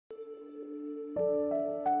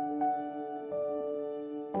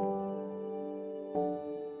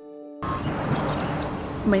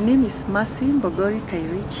My name is Mercy Mbogori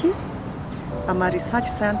Kairichi. I'm a research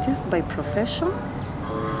scientist by profession,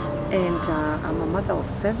 and I'm a mother of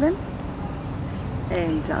 7.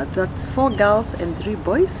 And that's 4 girls and 3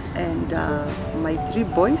 boys. And my 3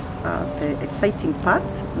 boys are the exciting part.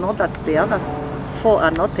 Not that the other 4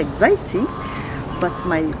 are not exciting, but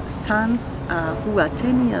my sons who are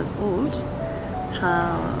 10 years old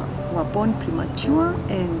were born premature,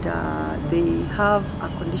 and they have a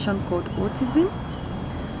condition called autism.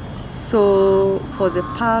 So for the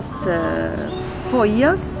past 4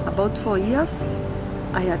 years, about 4 years,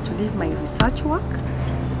 I had to leave my research work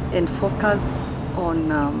and focus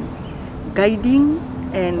on guiding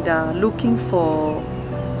and looking for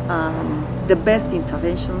the best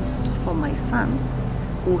interventions for my sons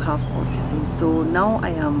who have autism. So now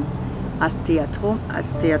I am a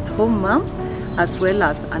stay-at-home mom, as well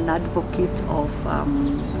as an advocate of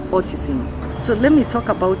autism. So let me talk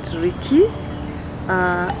about Ricky.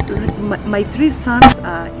 My 3 sons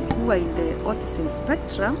who are in the autism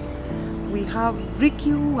spectrum. We have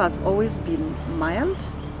Ricky, who has always been mild.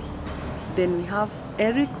 Then we have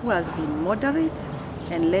Eric, who has been moderate,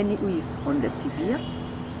 and Lenny, who is on the severe.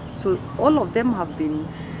 So all of them have been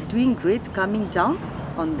doing great, coming down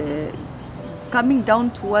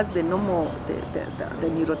towards the normal, the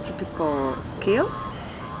neurotypical scale.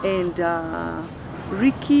 And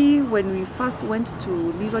Ricky, when we first went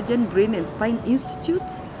to Neurogen Brain and Spine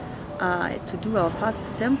Institute to do our first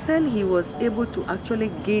stem cell, he was able to actually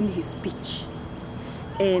gain his speech.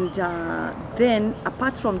 And then,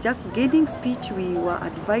 apart from just gaining speech, we were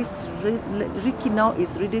advised Ricky now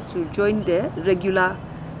is ready to join the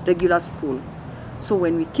regular school. So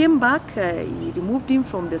when we came back, we removed him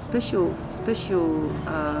from the special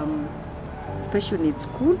needs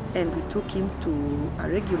school, and we took him to a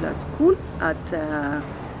regular school at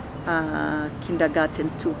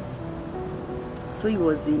kindergarten 2. So he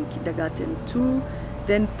was in kindergarten 2,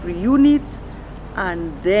 then pre-unit,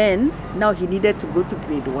 and then now he needed to go to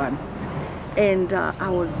grade 1. And I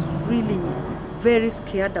was really very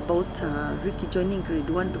scared about Ricky joining grade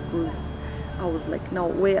 1, because I was like, now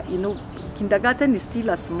where, kindergarten is still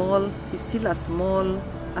a small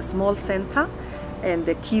center, and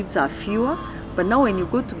the kids are fewer. But now when you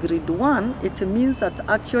go to grade 1, it means that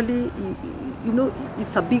actually,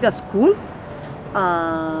 it's a bigger school.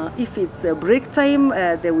 If it's a break time,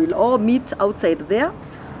 they will all meet outside there.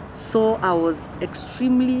 So I was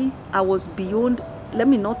beyond, let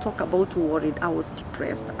me not talk about worried, I was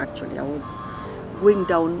depressed actually. I was going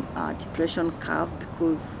down a depression curve,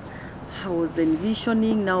 because I was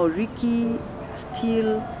envisioning now Ricky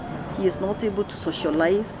still, he is not able to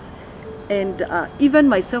socialize. And even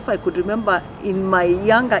myself, I could remember in my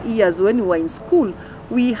younger years when we were in school,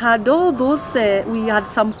 we had all those, we had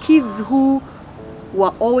some kids who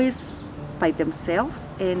were always by themselves,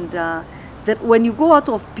 and that when you go out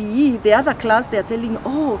of PE, the other class, they are telling you,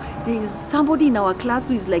 oh, there is somebody in our class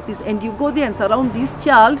who is like this, and you go there and surround this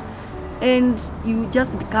child, and you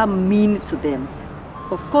just become mean to them.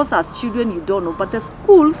 Of course, as children, you don't know, but the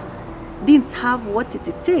schools didn't have what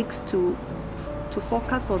it takes to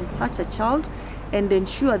focus on such a child and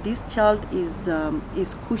ensure this child is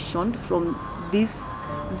cushioned from this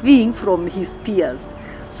thing from his peers.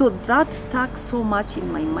 So that stuck so much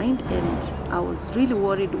in my mind, and I was really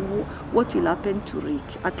worried what will happen to Rick.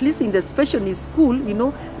 At least in the special needs school,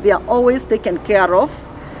 they are always taken care of,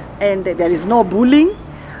 and there is no bullying.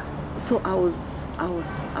 So I was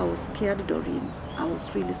scared, Doreen. I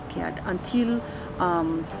was really scared, until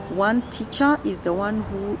one teacher is the one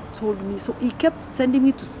who told me. So he kept sending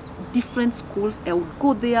me to different schools. I would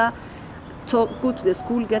go there, go to the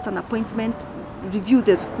school, get an appointment, review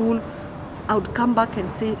the school. I would come back and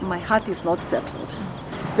say, my heart is not settled.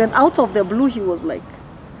 Then out of the blue, he was like,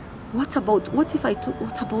 what about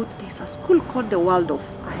there's a school called the Waldorf.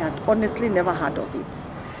 I had honestly never heard of it.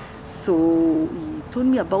 So he told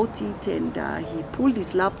me about it, and he pulled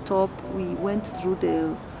his laptop. We went through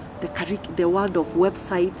the Waldorf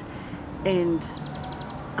website, and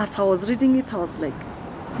as I was reading it, I was like,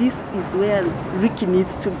 this is where Ricky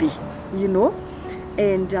needs to be,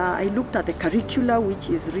 And I looked at the curricula, which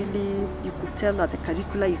is really, you could tell that the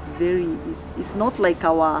curricula is it's not like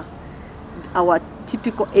our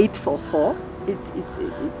typical 844.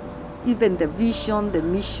 Even the vision, the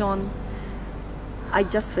mission, I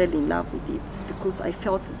just fell in love with it, because I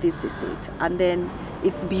felt this is it. And then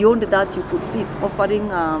it's beyond that. You could see it's offering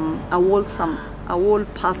a whole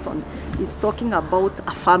person. It's talking about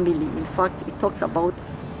a family. In fact, it talks about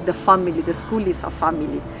the family. The school is a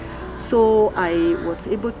family. So I was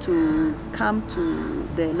able to come to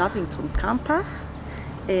the Lavington campus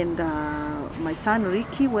And my son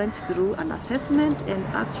Ricky went through an assessment, and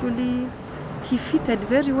actually he fitted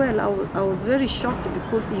very well. I was very shocked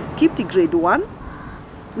because he skipped grade 1.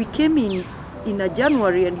 We came in a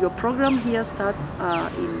January, and your program here starts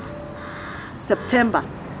in September.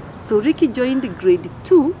 So Ricky joined grade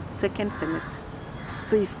 2 second semester.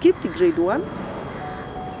 So he skipped grade 1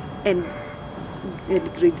 and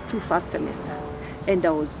grade 2 first semester. And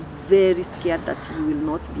I was very scared that he will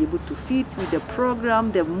not be able to fit with the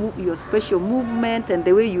program, your special movement and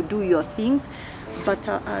the way you do your things. But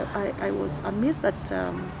I was amazed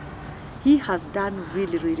that he has done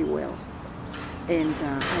really, really well. And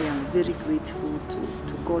I am very grateful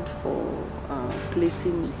to God for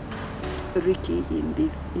placing Ricky in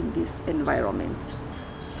this environment.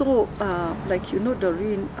 So, like you know,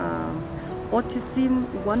 Doreen, autism,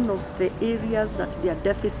 one of the areas that they are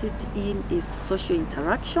deficit in is social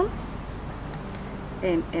interaction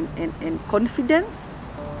and confidence.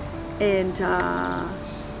 And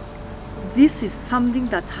this is something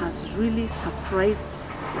that has really surprised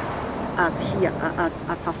us here as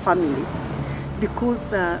a family,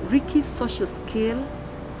 because Ricky's social skill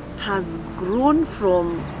has grown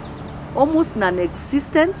from almost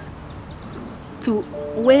non-existent to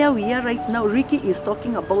where we are right now. Ricky is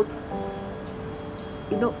talking about,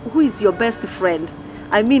 you know, who is your best friend?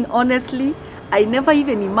 I mean, honestly, I never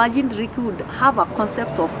even imagined Ricky would have a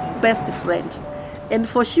concept of best friend. And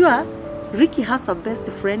for sure, Ricky has a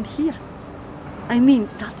best friend here. I mean,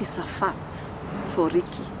 that is a first for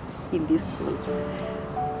Ricky in this school.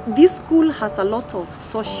 This school has a lot of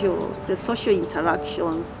social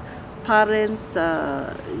interactions. Parents,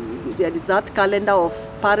 there is that calendar of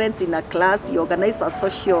parents in a class. You organize a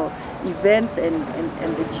social event, and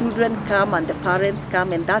the children come and the parents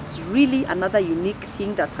come, and that's really another unique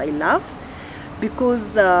thing that I love,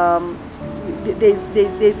 because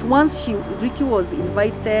there's once Ricky was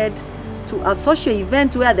invited to a social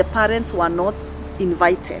event where the parents were not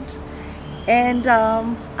invited. And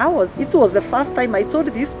it was the first time I told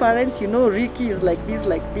this parent, you know, Ricky is like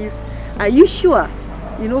this. Are you sure?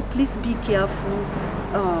 You know, please be careful.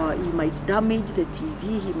 He might damage the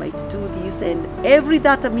TV, he might do this. And every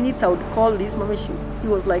 30 minutes I would call this mama. He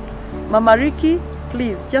was like, Mama Ricky,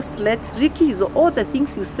 please just let Ricky, all the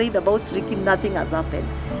things you said about Ricky, nothing has happened.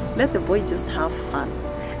 Let the boy just have fun.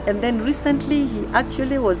 And then recently he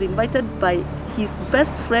actually was invited by his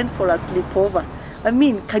best friend for a sleepover. I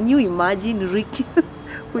mean, can you imagine Ricky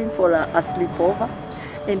going for a sleepover?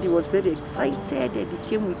 And he was very excited, and he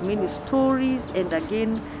came with many stories. And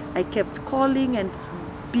again, I kept calling and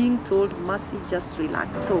being told, Mercy, just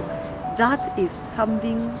relax. So that is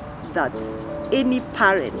something that any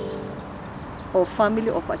parent or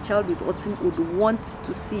family of a child with autism would want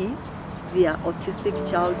to see their autistic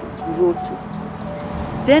child grow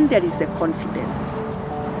to. Then there is the confidence.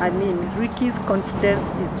 I mean, Ricky's confidence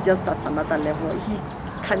is just at another level. He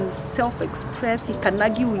can self-express, he can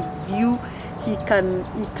argue with you, he can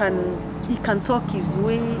talk his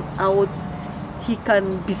way out, he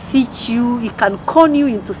can beseech you, he can con you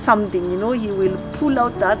into something, you know. He will pull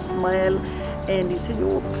out that smile and he'll tell you,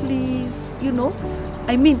 oh, please, you know.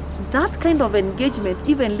 I mean, that kind of engagement,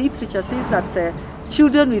 even literature says that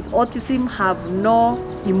children with autism have no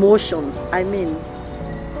emotions. I mean,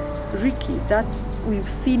 Ricky, we've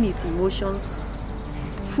seen his emotions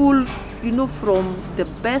full, you know, from the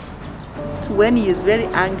best to when he is very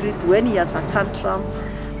angry, to when he has a tantrum.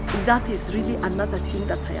 That is really another thing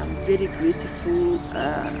that I am very grateful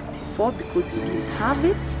for, because he didn't have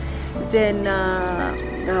it. Then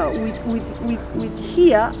with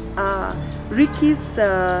here, Ricky's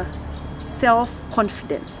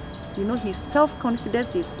self-confidence, you know, his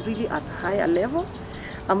self-confidence is really at a higher level.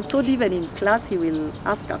 I'm told even in class he will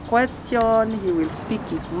ask a question, he will speak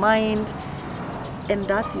his mind, and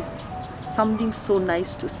that is something so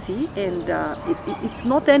nice to see. And it's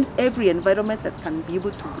not every environment that can be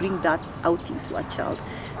able to bring that out into a child.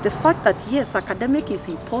 The fact that yes, academic is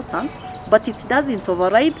important, but it doesn't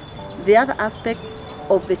override the other aspects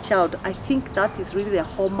of the child. I think that is really the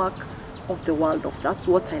hallmark of the Waldorf. That's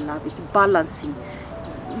what I love, it balancing.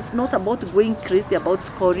 It's not about going crazy about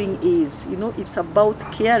scoring A's, you know. It's about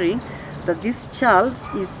caring that this child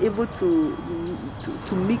is able to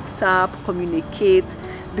mix up, communicate.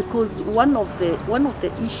 Because one of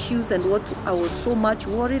the issues, and what I was so much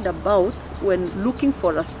worried about when looking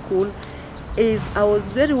for a school, is I was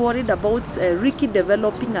very worried about Ricky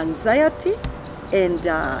developing anxiety and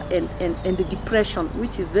the depression,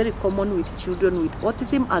 which is very common with children with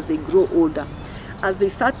autism as they grow older, as they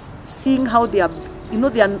start seeing how they are, you know,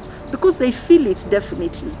 they are, because they feel it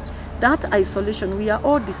definitely. That isolation, we are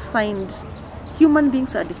all designed human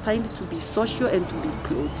beings are designed to be social and to be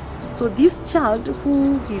close. So this child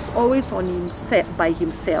who is always on himself, by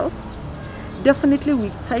himself, definitely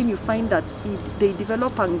with time you find that they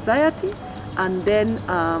develop anxiety, and then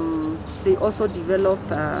they also develop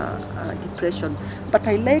depression. But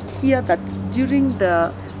I like here that during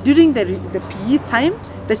the PE time,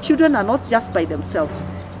 the children are not just by themselves.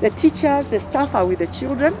 The teachers, the staff are with the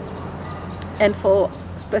children, and for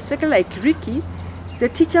specifically like Ricky, the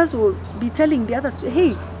teachers will be telling the others,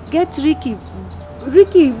 hey, get Ricky,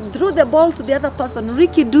 throw the ball to the other person,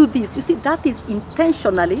 Ricky, do this. You see, that is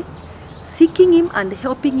intentionally seeking him and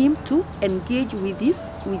helping him to engage with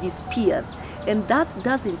his peers. And that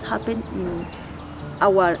doesn't happen in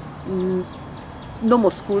our normal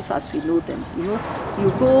schools as we know them. You know, you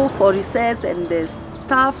go for recess and the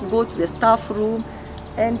staff go to the staff room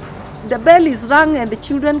and the bell is rung and the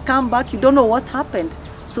children come back, you don't know what happened.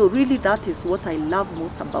 So really that is what I love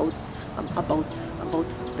most about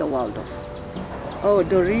the Waldorf. Oh,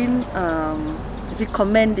 Doreen,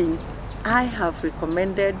 recommending. I have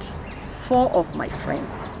recommended 4 of my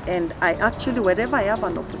friends, and I actually, wherever I have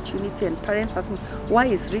an opportunity and parents ask me, why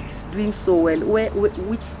is Ricky doing so well?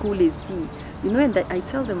 Which school is he? You know, and I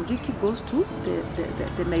tell them Ricky goes to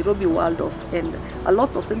the Nairobi Waldorf, and a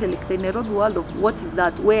lot of them they're like, the Nairobi Waldorf, what is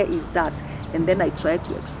that? Where is that? And then I try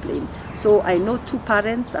to explain. So I know 2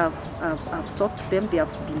 parents, I've talked to them, they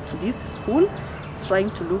have been to this school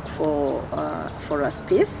trying to look for a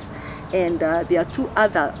space. And there are two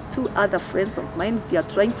other friends of mine. They are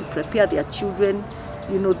trying to prepare their children,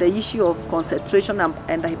 you know, the issue of concentration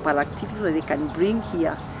and hyperactivity that they can bring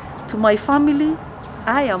here. To my family,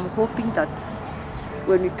 I am hoping that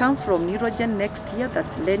when we come from Neurogen next year,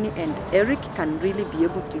 that Lenny and Eric can really be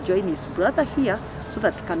able to join his brother here, so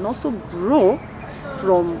that he can also grow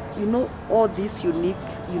from, you know, all this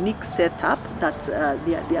unique setup that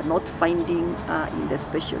they are not finding in the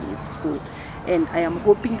special needs school. And I am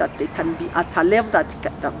hoping that they can be at a level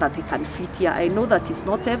that they can fit here. I know that it's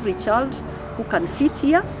not every child who can fit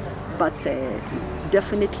here, but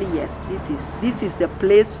definitely yes, this is the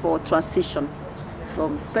place for transition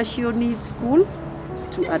from special needs school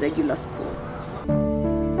to a regular school.